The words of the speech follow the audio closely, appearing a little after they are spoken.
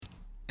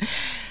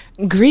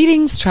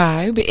Greetings,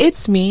 tribe.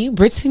 It's me,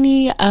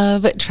 Brittany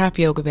of Trap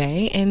Yoga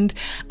Bay, and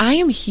I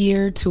am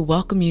here to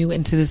welcome you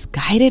into this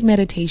guided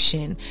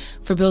meditation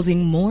for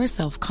building more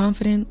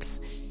self-confidence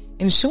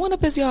and showing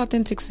up as your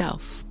authentic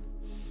self.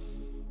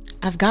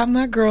 I've got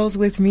my girls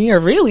with me,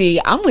 or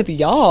really, I'm with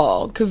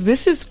y'all, because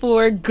this is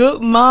for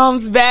good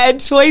moms,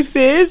 bad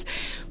choices.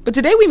 But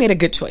today we made a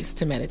good choice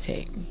to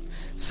meditate.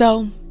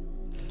 So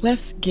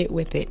let's get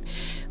with it.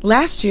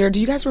 Last year, do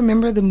you guys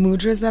remember the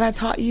mudras that I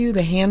taught you,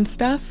 the hand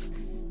stuff?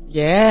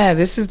 Yeah,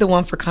 this is the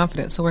one for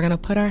confidence. So we're going to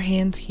put our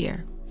hands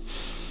here.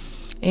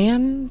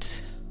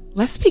 And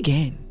let's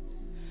begin.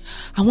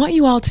 I want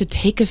you all to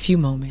take a few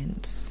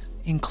moments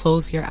and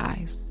close your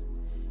eyes.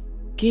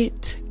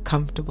 Get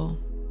comfortable.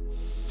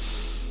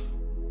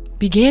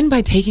 Begin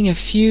by taking a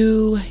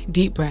few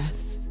deep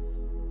breaths.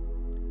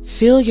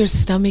 Feel your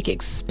stomach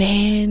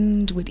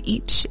expand with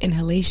each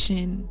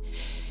inhalation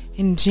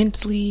and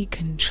gently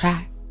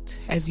contract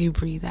as you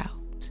breathe out.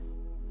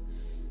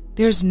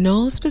 There's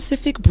no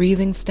specific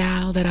breathing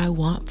style that I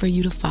want for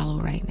you to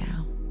follow right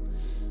now.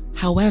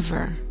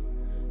 However,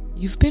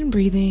 you've been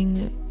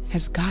breathing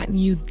has gotten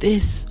you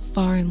this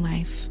far in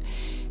life,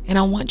 and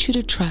I want you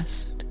to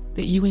trust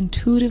that you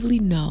intuitively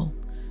know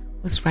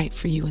what's right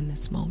for you in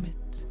this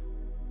moment.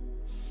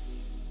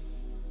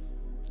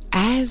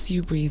 As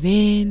you breathe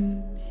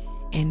in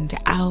and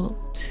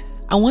out,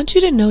 I want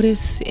you to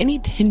notice any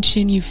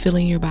tension you feel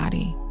in your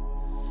body.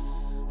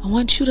 I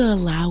want you to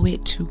allow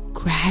it to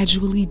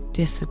gradually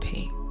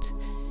dissipate.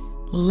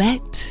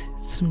 Let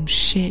some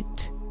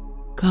shit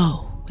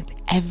go with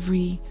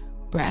every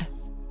breath.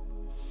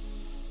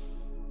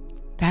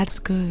 That's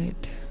good.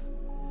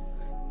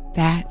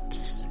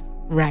 That's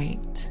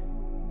right.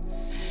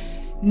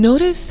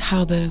 Notice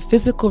how the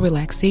physical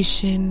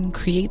relaxation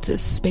creates a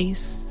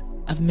space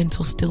of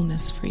mental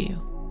stillness for you.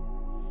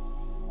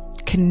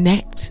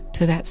 Connect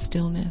to that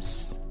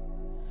stillness.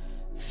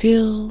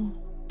 Feel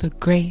the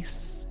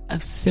grace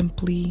of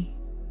simply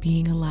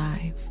being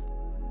alive.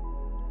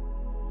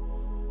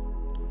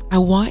 I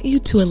want you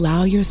to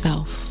allow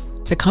yourself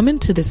to come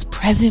into this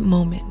present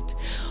moment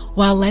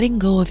while letting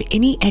go of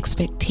any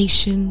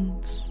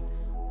expectations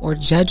or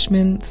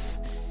judgments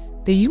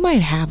that you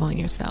might have on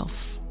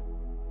yourself.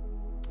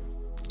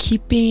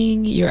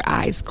 Keeping your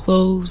eyes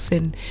closed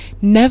and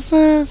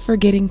never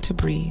forgetting to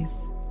breathe.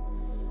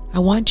 I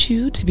want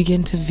you to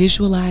begin to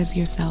visualize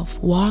yourself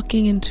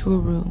walking into a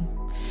room,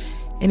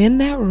 and in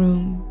that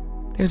room,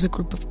 there's a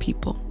group of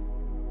people.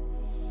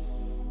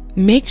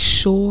 Make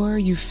sure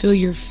you feel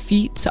your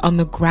feet on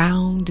the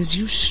ground as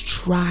you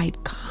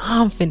stride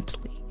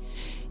confidently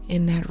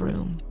in that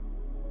room.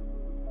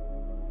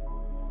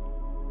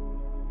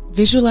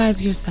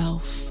 Visualize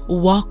yourself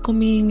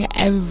welcoming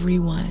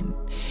everyone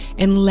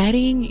and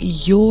letting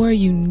your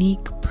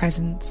unique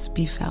presence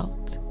be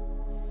felt.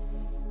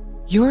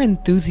 Your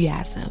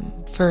enthusiasm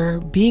for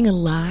being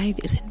alive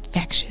is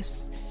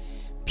infectious.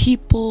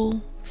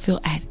 People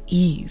feel at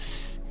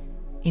ease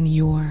in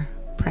your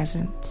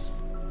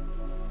presence.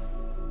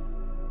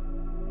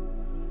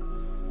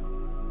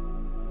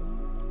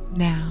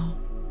 Now,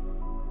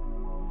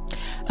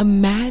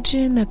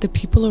 imagine that the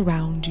people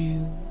around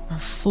you are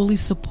fully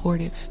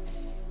supportive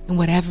in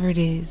whatever it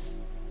is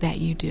that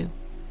you do.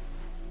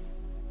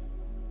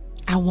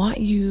 I want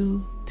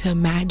you to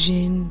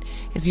imagine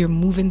as you're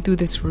moving through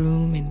this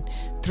room and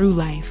through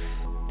life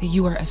that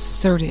you are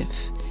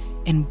assertive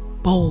and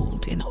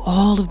bold in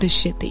all of the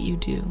shit that you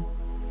do.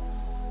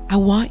 I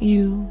want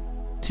you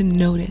to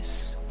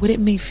notice what it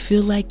may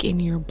feel like in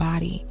your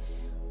body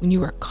when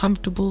you are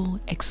comfortable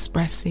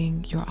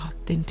expressing your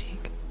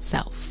authentic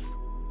self.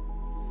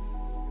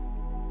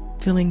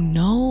 Feeling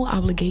no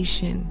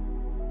obligation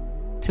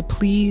to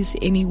please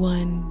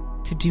anyone,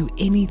 to do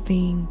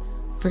anything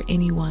for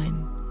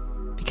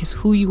anyone, because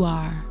who you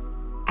are,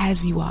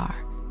 as you are,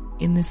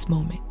 in this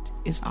moment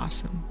is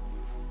awesome.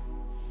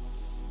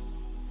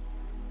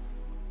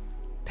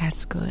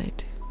 That's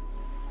good.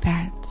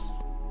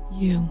 That's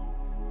you.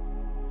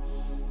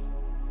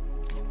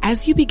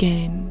 As you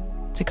begin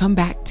to come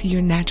back to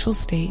your natural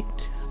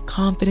state of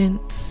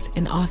confidence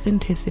and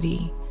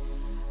authenticity,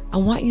 I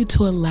want you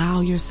to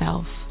allow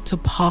yourself to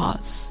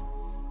pause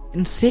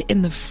and sit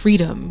in the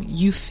freedom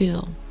you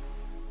feel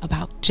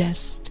about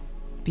just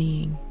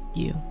being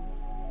you.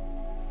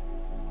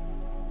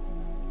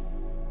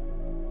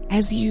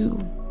 As you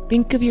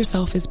think of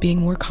yourself as being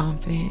more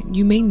confident,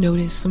 you may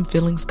notice some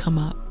feelings come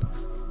up,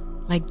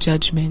 like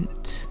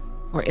judgment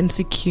or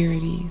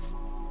insecurities.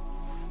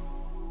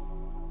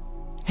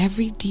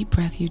 Every deep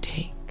breath you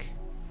take,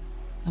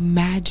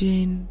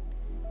 imagine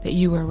that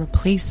you are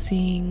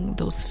replacing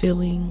those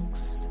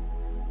feelings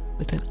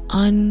with an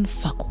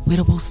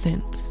unfuckwittable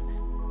sense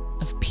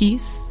of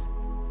peace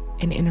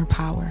and inner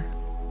power.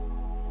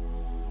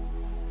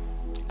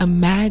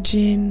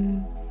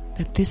 Imagine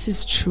that this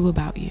is true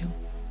about you,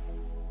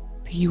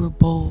 that you are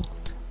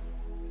bold,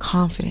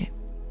 confident,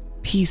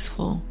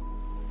 peaceful,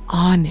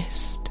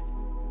 honest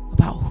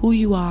about who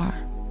you are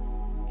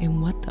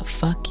and what the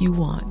fuck you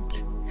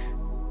want.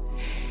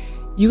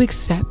 You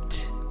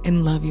accept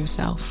and love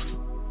yourself.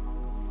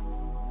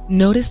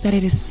 Notice that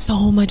it is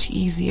so much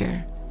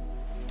easier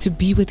to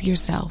be with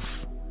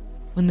yourself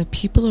when the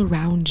people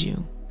around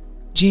you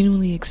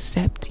genuinely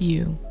accept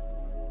you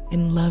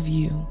and love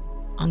you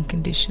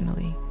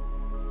unconditionally.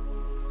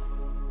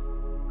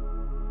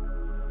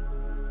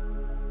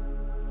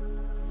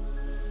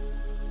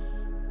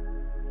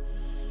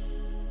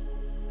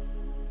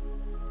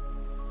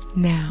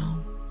 Now,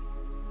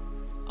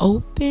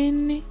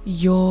 open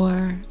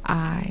your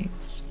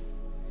eyes.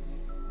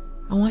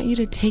 I want you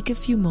to take a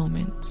few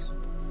moments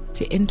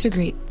to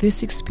integrate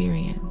this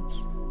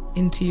experience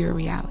into your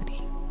reality.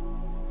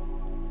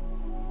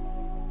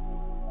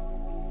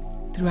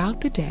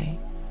 Throughout the day,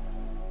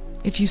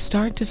 if you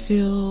start to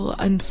feel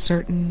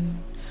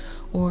uncertain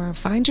or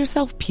find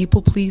yourself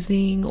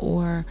people-pleasing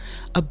or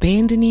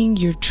abandoning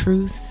your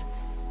truth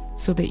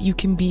so that you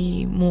can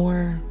be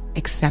more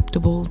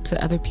acceptable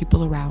to other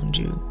people around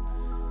you,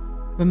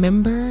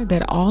 remember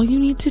that all you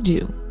need to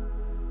do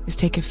is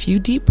take a few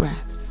deep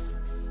breaths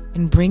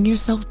and bring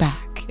yourself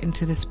back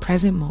into this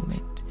present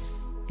moment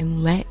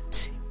and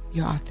let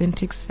your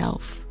authentic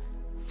self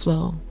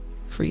flow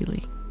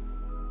freely.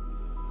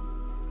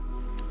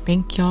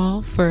 Thank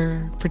y'all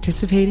for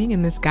participating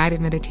in this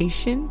guided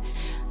meditation.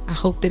 I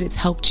hope that it's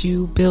helped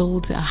you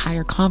build a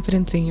higher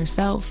confidence in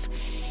yourself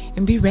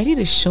and be ready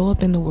to show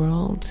up in the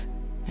world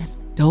as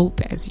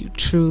dope as you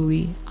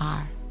truly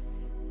are.